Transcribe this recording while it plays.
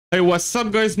Hey, what's up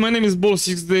guys, my name is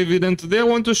Ball6David and today I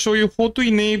want to show you how to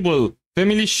enable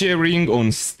family sharing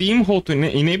on Steam, how to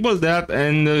enable that,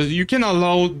 and you can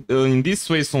allow in this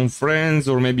way some friends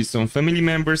or maybe some family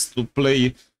members to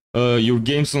play your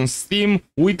games on Steam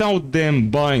without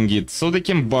them buying it, so they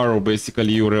can borrow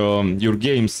basically your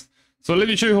games. So let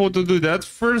me show you how to do that.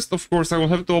 First, of course, I will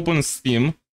have to open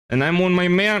Steam. And I'm on my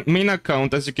main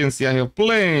account. As you can see, I have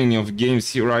plenty of games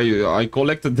here. I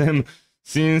collected them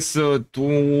since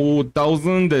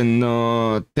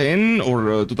 2010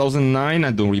 or 2009,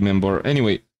 I don't remember.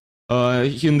 Anyway,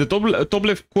 in the top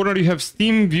left corner you have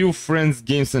Steam, View, Friends,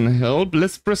 Games and Help.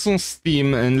 Let's press on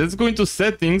Steam and let's go into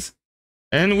Settings,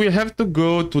 and we have to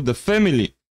go to the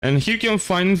Family. And here you can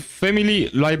find Family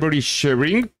Library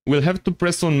Sharing. We'll have to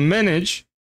press on Manage.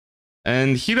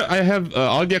 And here I have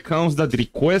all the accounts that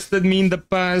requested me in the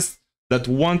past, that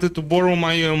wanted to borrow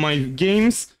my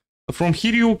games. From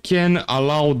here you can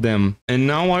allow them. And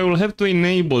now I will have to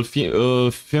enable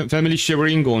family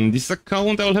sharing on this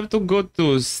account. I will have to go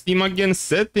to Steam again,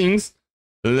 Settings.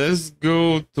 Let's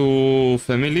go to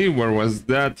Family. Where was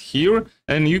that? Here.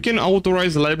 And you can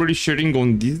authorize library sharing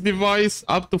on this device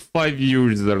up to 5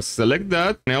 users. Select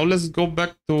that. Now let's go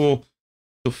back to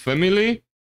Family.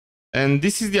 And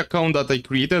this is the account that I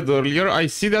created earlier. I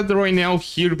see that right now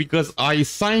here because I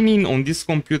sign in on this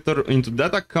computer into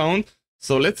that account.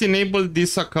 So let's enable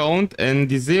this account and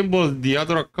disable the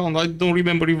other account. I don't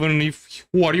remember even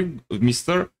who are you,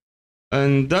 mister?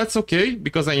 And that's okay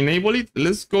because I enable it.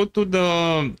 Let's go to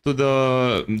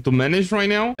manage right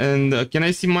now. And can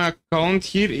I see my account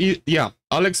here? Yeah,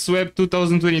 Alex Web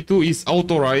 2022 is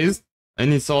authorized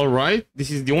and it's all right.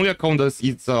 This is the only account that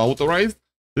it's authorized.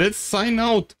 Let's sign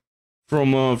out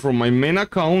from my main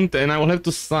account, and I will have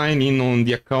to sign in on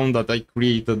the account that I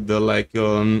created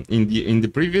in the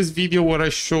previous video where I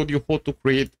showed you how to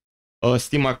create a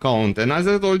Steam account. And as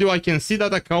I told you, I can see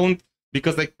that account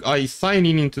because I sign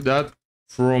in into that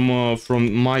from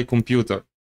my computer.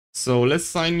 So let's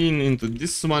sign in into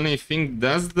this one. I think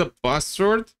that's the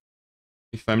password,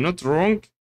 if I'm not wrong.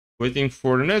 Waiting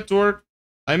for network.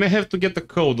 I may have to get the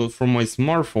code from my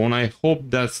smartphone. I hope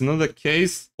that's not the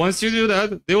case. Once you do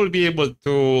that, they will be able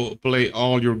to play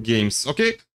all your games.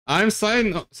 Okay, I'm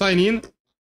sign in.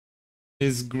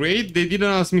 It's great. They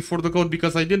didn't ask me for the code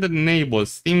because I didn't enable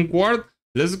Steam Guard.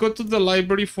 Let's go to the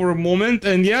library for a moment.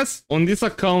 And yes, on this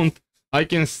account, I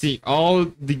can see all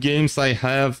the games I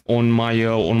have on my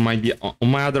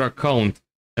other account.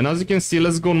 And as you can see,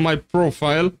 let's go on my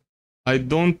profile. I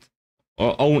don't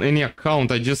own any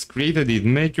account. I just created it.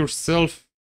 Make a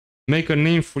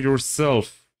name for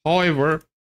yourself. However,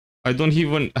 I don't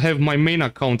even have my main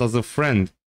account as a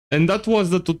friend. And that was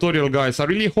the tutorial, guys. I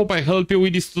really hope I help you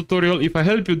with this tutorial. If I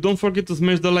help you, don't forget to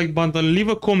smash the like button, leave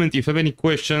a comment if you have any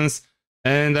questions,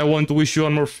 and I want to wish you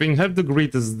one more thing. Have the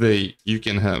greatest day you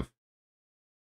can have.